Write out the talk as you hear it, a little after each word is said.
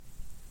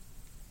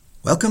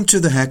Welcome to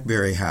the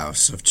Hackberry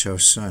House of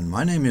Chosun.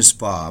 My name is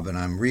Bob, and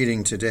I'm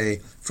reading today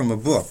from a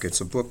book.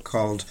 It's a book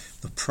called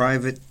The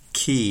Private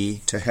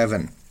Key to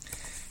Heaven.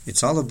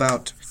 It's all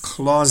about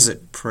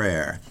closet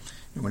prayer.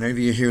 And whenever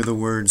you hear the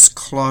words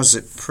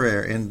closet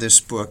prayer in this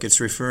book,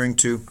 it's referring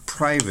to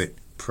private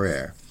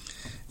prayer.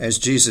 As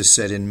Jesus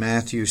said in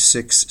Matthew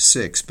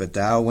 6:6, "But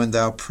thou, when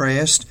thou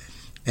prayest,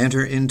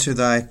 enter into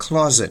thy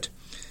closet,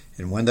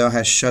 and when thou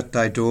hast shut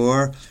thy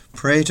door,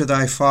 pray to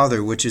thy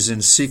Father which is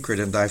in secret,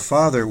 and thy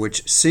Father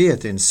which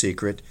seeth in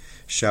secret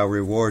shall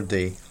reward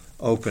thee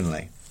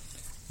openly."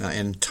 Now,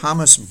 in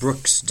Thomas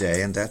Brooks'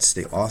 day, and that's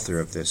the author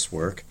of this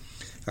work,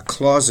 a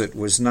closet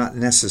was not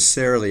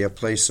necessarily a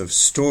place of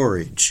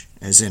storage,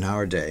 as in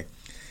our day.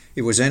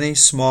 It was any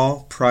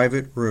small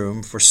private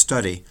room for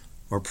study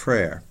or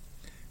prayer.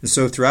 And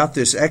so throughout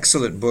this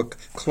excellent book,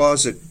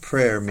 closet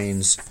prayer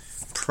means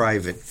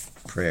private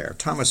prayer.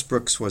 Thomas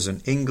Brooks was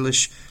an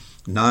English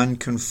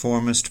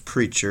nonconformist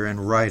preacher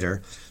and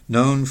writer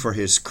known for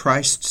his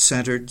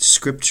Christ-centered,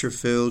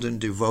 scripture-filled, and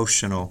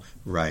devotional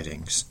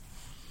writings.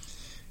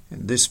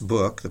 And this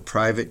book, The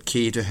Private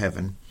Key to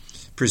Heaven,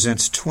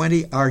 presents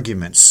 20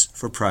 arguments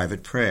for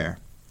private prayer.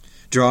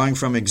 Drawing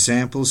from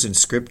examples in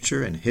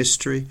Scripture and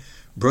history,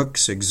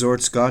 Brooks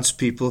exhorts God's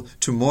people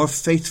to more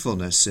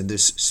faithfulness in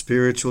this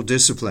spiritual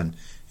discipline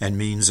and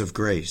means of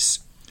grace.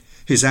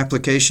 His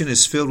application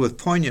is filled with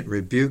poignant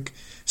rebuke,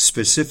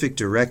 specific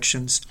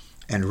directions,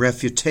 and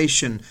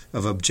refutation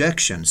of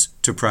objections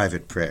to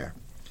private prayer.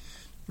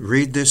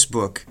 Read this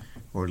book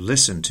or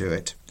listen to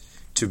it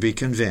to be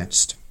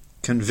convinced,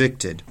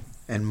 convicted,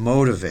 and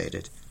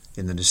motivated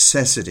in the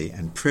necessity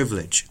and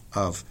privilege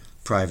of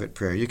private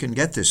prayer. You can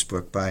get this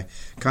book by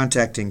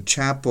contacting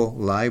Chapel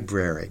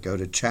Library. Go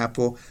to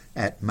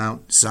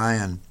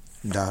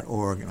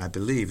chapel@mountzion.org, and I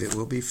believe it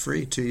will be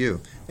free to you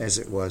as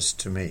it was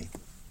to me.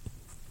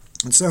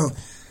 And so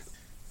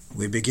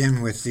we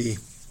begin with the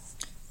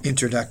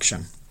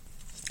introduction.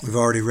 We've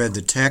already read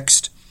the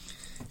text.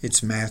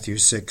 It's Matthew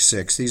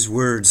 6:6. These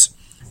words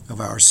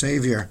of our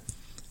Savior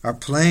are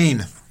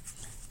plain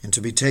and to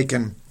be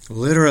taken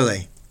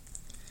literally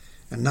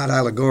and not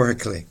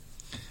allegorically.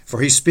 For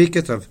he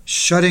speaketh of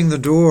shutting the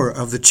door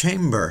of the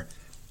chamber.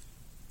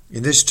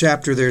 In this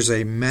chapter there's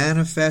a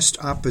manifest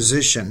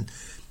opposition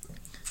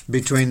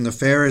between the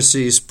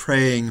Pharisees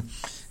praying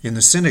in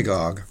the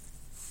synagogue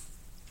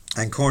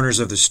and corners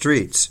of the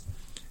streets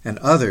and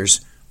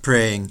others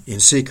praying in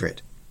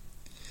secret.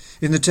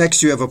 In the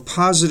text, you have a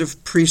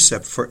positive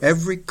precept for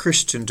every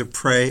Christian to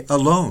pray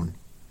alone.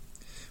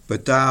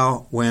 But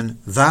thou, when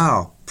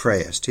thou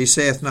prayest. He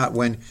saith not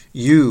when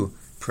you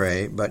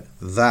pray, but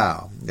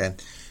thou. Now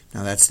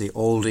that's the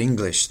Old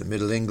English, the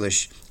Middle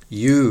English.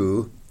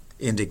 You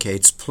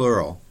indicates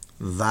plural.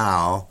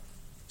 Thou,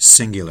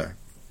 singular.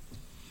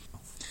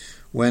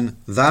 When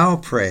thou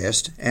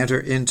prayest, enter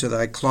into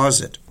thy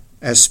closet,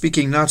 as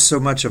speaking not so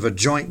much of a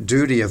joint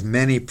duty of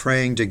many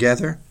praying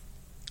together,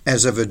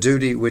 as of a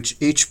duty which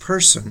each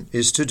person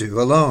is to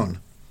do alone.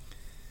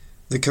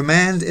 The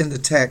command in the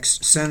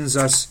text sends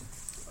us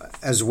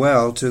as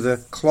well to the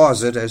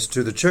closet as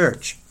to the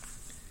church.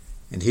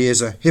 And he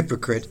is a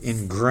hypocrite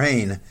in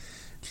grain.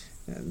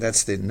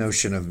 That's the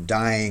notion of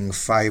dyeing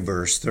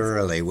fibers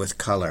thoroughly with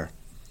color.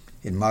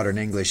 In modern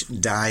English,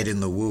 dyed in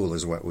the wool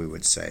is what we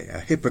would say. A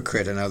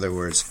hypocrite, in other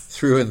words,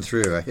 through and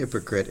through, a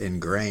hypocrite in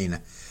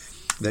grain,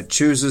 that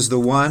chooses the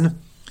one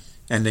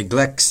and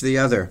neglects the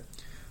other.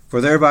 For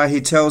thereby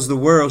he tells the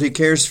world he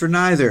cares for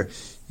neither.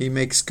 He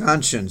makes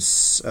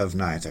conscience of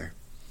neither.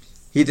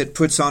 He that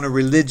puts on a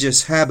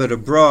religious habit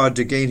abroad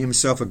to gain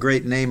himself a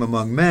great name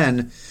among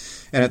men,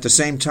 and at the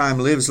same time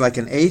lives like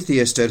an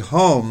atheist at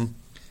home,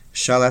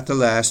 shall at the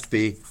last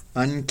be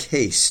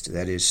uncased,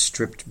 that is,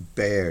 stripped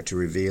bare to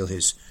reveal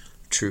his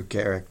true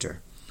character.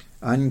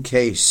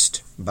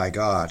 Uncased by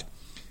God,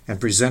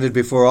 and presented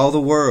before all the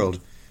world,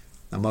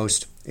 a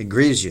most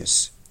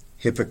egregious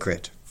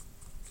hypocrite.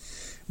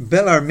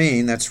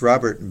 Bellarmine, that's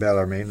Robert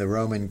Bellarmine, the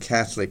Roman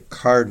Catholic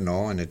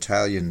cardinal and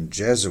Italian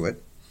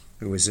Jesuit,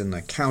 who was in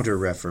the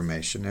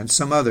Counter-Reformation, and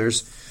some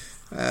others,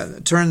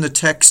 turn the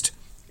text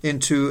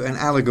into an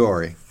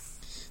allegory.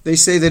 They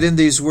say that in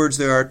these words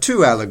there are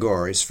two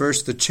allegories.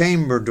 First, the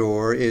chamber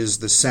door is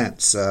the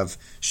sense of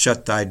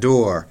shut thy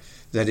door.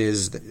 That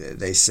is,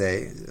 they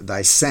say,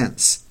 thy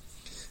sense,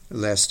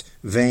 lest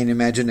vain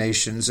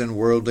imaginations and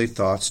worldly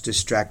thoughts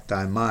distract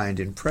thy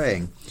mind in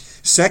praying.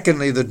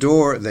 Secondly, the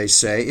door, they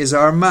say, is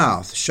our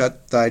mouth.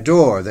 Shut thy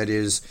door, that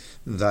is,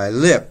 thy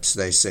lips,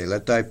 they say.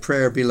 Let thy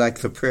prayer be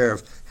like the prayer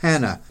of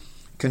Hannah,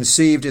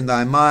 conceived in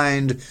thy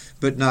mind,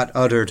 but not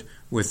uttered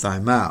with thy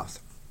mouth.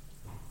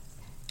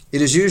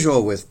 It is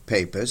usual with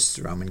papists,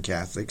 Roman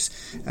Catholics,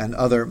 and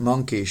other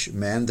monkish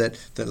men that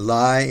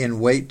lie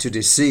in wait to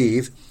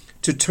deceive,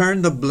 to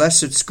turn the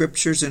blessed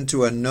Scriptures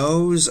into a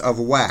nose of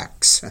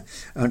wax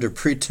under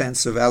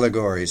pretense of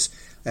allegories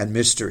and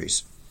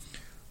mysteries.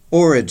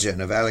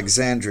 Origen of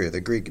Alexandria,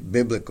 the Greek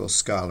biblical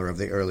scholar of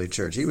the early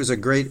church, he was a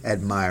great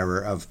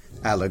admirer of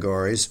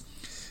allegories.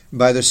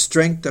 By the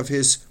strength of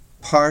his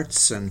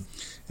parts and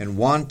and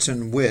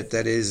wanton wit,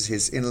 that is,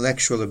 his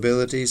intellectual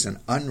abilities and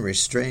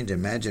unrestrained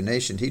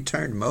imagination, he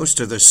turned most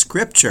of the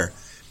Scripture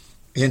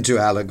into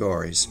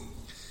allegories.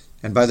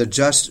 And by the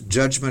just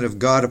judgment of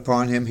God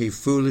upon him, he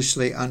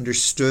foolishly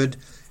understood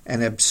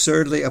and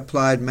absurdly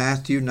applied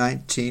Matthew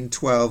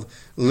 19:12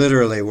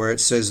 literally, where it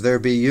says, "There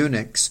be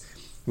eunuchs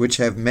which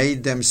have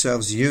made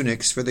themselves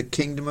eunuchs for the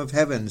kingdom of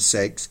heaven's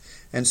sakes."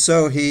 And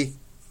so he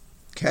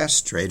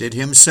castrated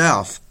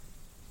himself.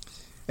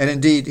 And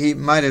indeed, he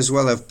might as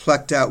well have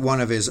plucked out one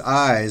of his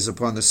eyes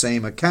upon the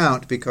same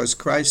account, because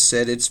Christ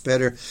said it's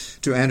better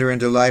to enter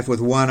into life with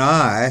one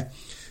eye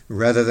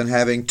rather than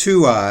having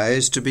two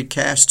eyes to be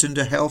cast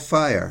into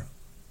hellfire.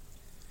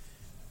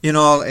 In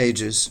all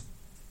ages,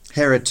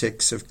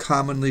 heretics have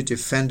commonly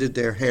defended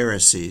their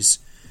heresies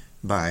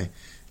by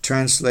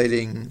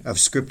translating of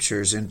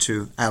Scriptures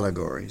into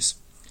allegories.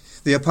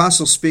 The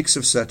apostle speaks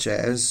of such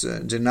as,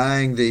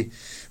 denying the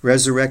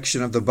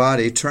resurrection of the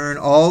body, turn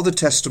all the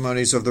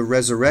testimonies of the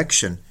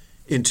resurrection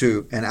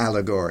into an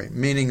allegory,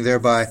 meaning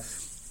thereby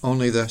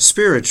only the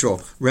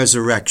spiritual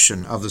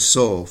resurrection of the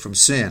soul from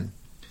sin,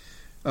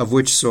 of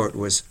which sort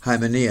was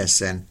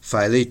Hymenaeus and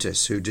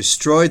Philetus, who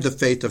destroyed the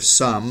faith of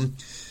some,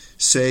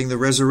 saying the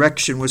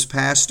resurrection was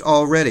past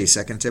already,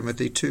 2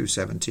 Timothy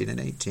 2:17 and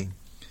 18.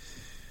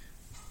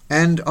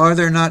 And are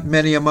there not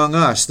many among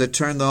us that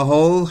turn the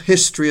whole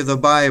history of the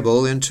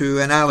Bible into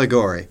an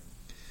allegory,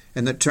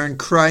 and that turn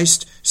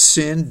Christ,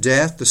 sin,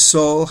 death, the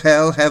soul,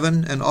 hell,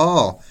 heaven, and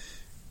all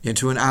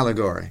into an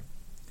allegory?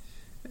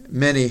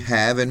 Many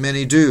have, and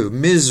many do,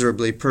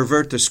 miserably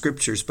pervert the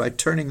Scriptures by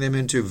turning them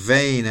into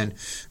vain and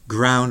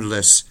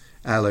groundless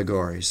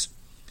allegories.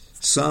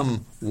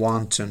 Some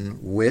wanton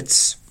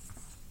wits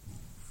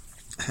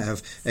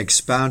have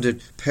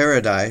expounded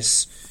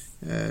paradise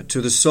to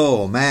the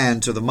soul,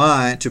 man to the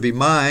mind, to be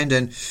mind,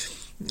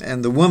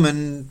 and the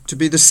woman to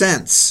be the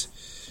sense.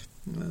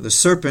 The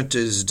serpent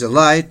is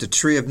delight, the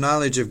tree of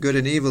knowledge of good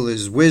and evil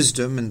is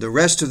wisdom, and the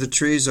rest of the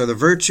trees are the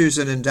virtues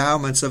and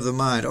endowments of the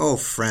mind. Oh,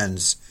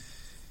 friends,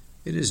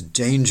 it is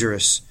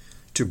dangerous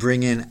to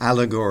bring in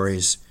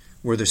allegories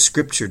where the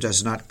Scripture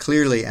does not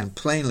clearly and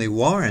plainly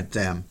warrant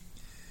them,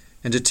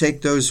 and to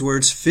take those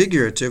words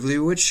figuratively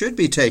which should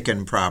be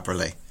taken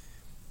properly.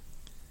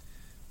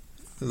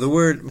 The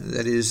word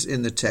that is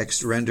in the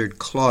text rendered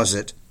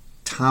closet,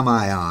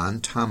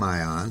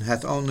 tamaion,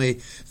 hath only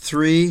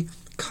three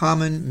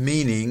common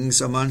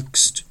meanings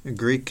amongst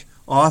Greek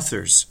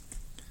authors.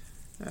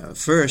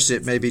 First,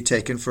 it may be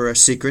taken for a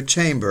secret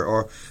chamber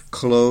or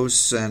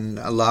close and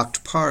a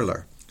locked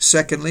parlor.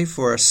 Secondly,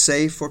 for a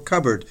safe or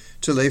cupboard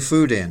to lay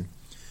food in.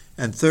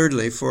 And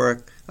thirdly,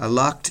 for a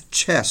locked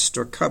chest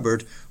or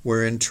cupboard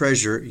wherein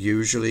treasure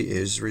usually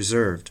is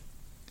reserved.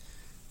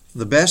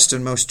 The best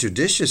and most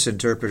judicious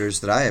interpreters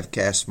that I have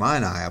cast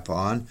mine eye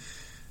upon,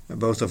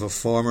 both of a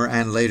former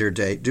and later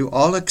date, do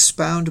all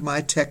expound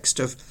my text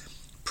of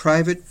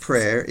private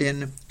prayer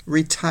in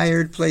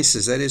retired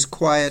places, that is,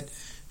 quiet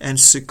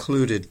and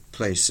secluded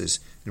places,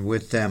 and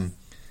with them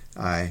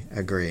I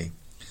agree.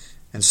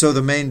 And so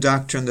the main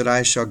doctrine that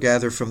I shall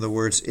gather from the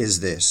words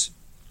is this: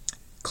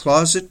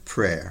 closet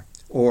prayer,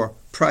 or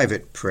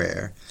private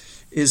prayer,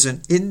 is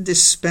an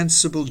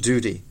indispensable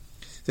duty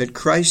that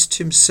Christ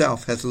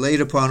himself hath laid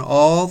upon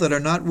all that are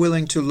not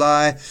willing to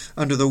lie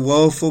under the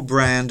woeful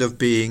brand of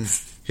being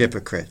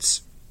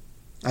hypocrites.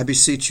 I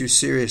beseech you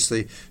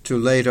seriously to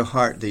lay to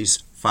heart these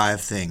 5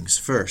 things.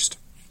 First,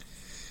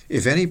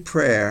 if any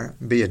prayer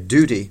be a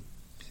duty,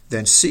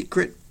 then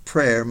secret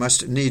prayer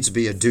must needs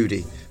be a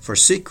duty, for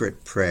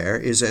secret prayer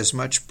is as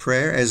much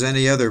prayer as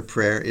any other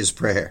prayer is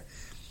prayer.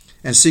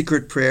 And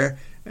secret prayer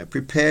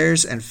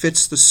prepares and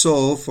fits the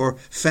soul for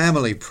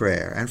family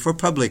prayer and for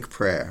public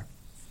prayer.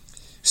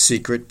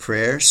 Secret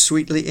prayer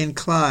sweetly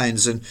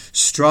inclines and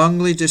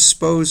strongly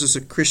disposes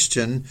a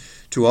Christian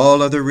to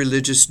all other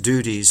religious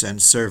duties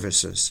and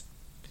services.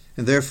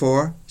 And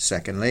therefore,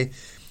 secondly,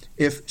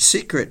 if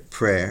secret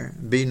prayer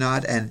be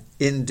not an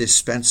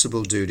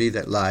indispensable duty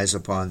that lies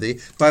upon thee,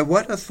 by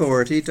what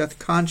authority doth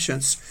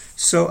conscience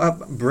so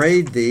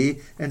upbraid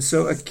thee, and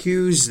so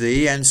accuse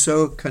thee, and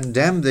so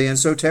condemn thee, and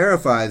so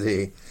terrify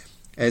thee,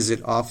 as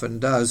it often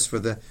does for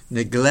the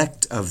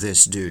neglect of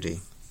this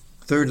duty?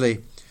 Thirdly,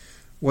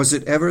 was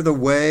it ever the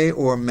way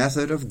or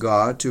method of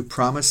God to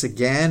promise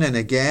again and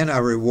again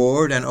a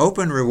reward, an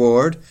open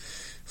reward,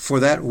 for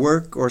that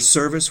work or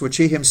service which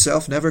he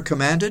himself never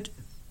commanded?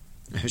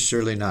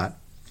 Surely not.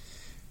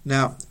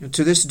 Now,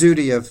 to this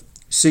duty of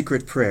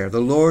secret prayer, the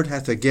Lord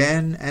hath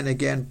again and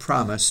again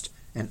promised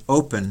an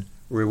open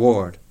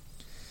reward.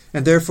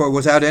 And therefore,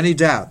 without any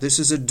doubt, this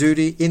is a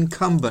duty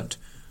incumbent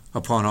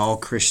upon all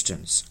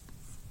Christians.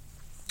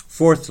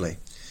 Fourthly,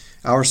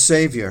 our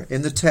Savior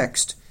in the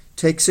text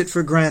takes it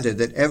for granted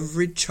that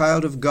every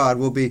child of God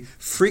will be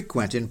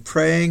frequent in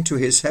praying to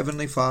his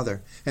heavenly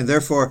Father, and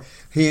therefore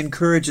he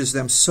encourages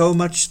them so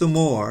much the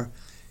more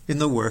in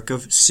the work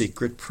of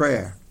secret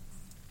prayer.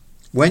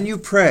 When you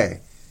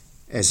pray,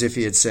 as if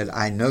he had said,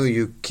 I know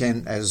you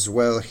can as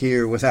well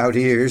hear without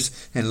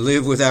ears, and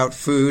live without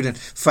food, and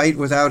fight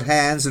without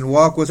hands, and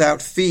walk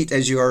without feet,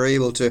 as you are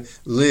able to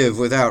live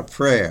without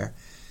prayer.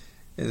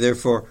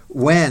 Therefore,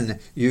 when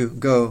you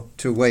go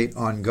to wait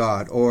on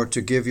God, or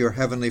to give your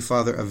Heavenly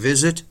Father a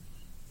visit,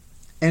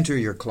 enter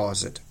your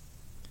closet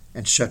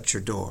and shut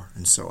your door,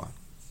 and so on.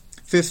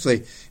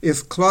 Fifthly,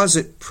 if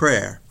closet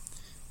prayer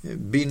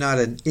be not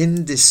an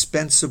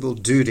indispensable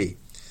duty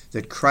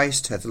that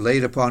Christ hath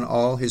laid upon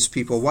all his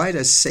people, why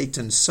does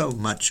Satan so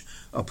much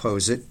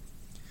oppose it?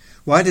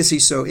 Why does he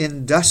so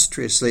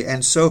industriously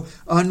and so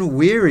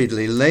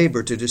unweariedly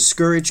labor to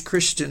discourage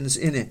Christians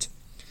in it,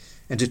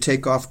 and to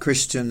take off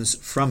Christians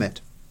from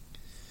it?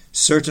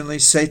 Certainly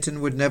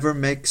Satan would never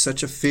make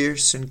such a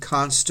fierce and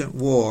constant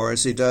war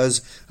as he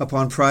does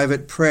upon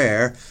private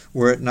prayer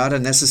were it not a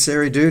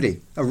necessary duty,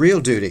 a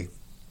real duty,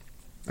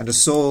 and a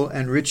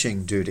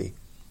soul-enriching duty.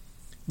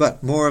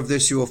 But more of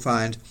this you will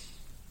find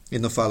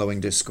in the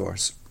following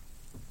discourse.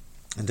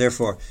 And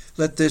therefore,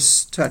 let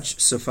this touch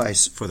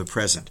suffice for the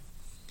present.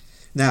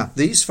 Now,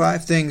 these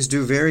 5 things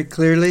do very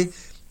clearly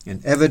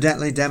and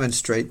evidently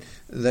demonstrate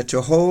that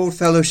to hold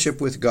fellowship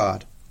with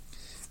God,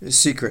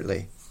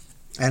 secretly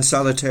and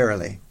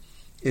solitarily,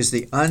 is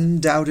the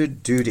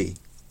undoubted duty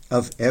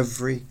of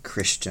every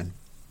Christian.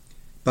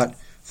 But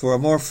for a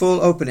more full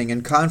opening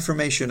and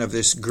confirmation of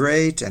this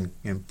great and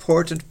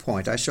important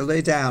point, I shall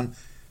lay down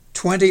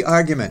 20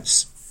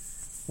 arguments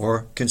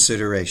or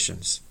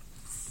considerations.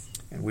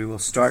 And we will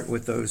start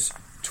with those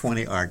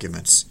 20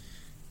 arguments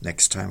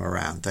next time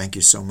around. Thank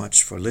you so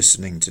much for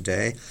listening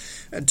today.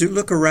 Do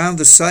look around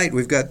the site.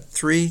 We've got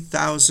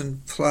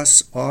 3,000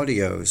 plus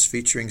audios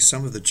featuring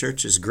some of the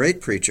church's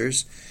great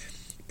preachers,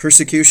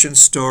 persecution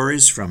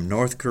stories from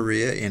North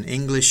Korea in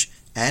English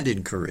and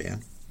in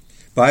Korean,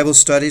 Bible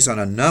studies on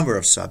a number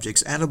of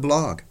subjects, and a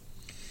blog.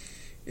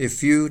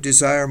 If you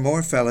desire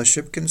more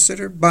fellowship,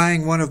 consider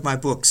buying one of my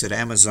books at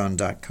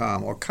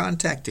Amazon.com or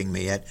contacting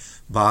me at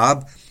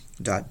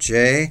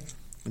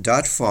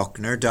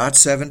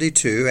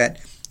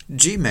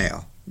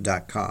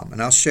bob.j.faulkner.72@gmail.com,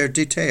 and I'll share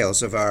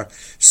details of our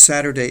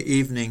Saturday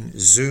evening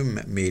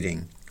Zoom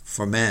meeting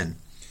for men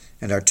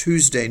and our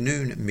Tuesday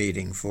noon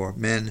meeting for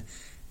men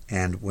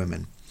and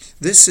women.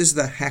 This is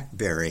the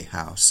Hackberry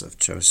House of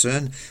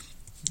Chosun.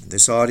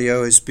 This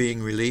audio is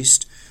being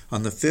released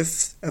on the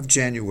 5th of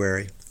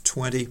January,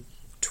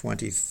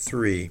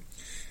 2023.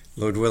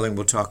 Lord willing,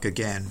 we'll talk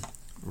again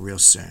real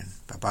soon.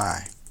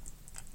 Bye-bye.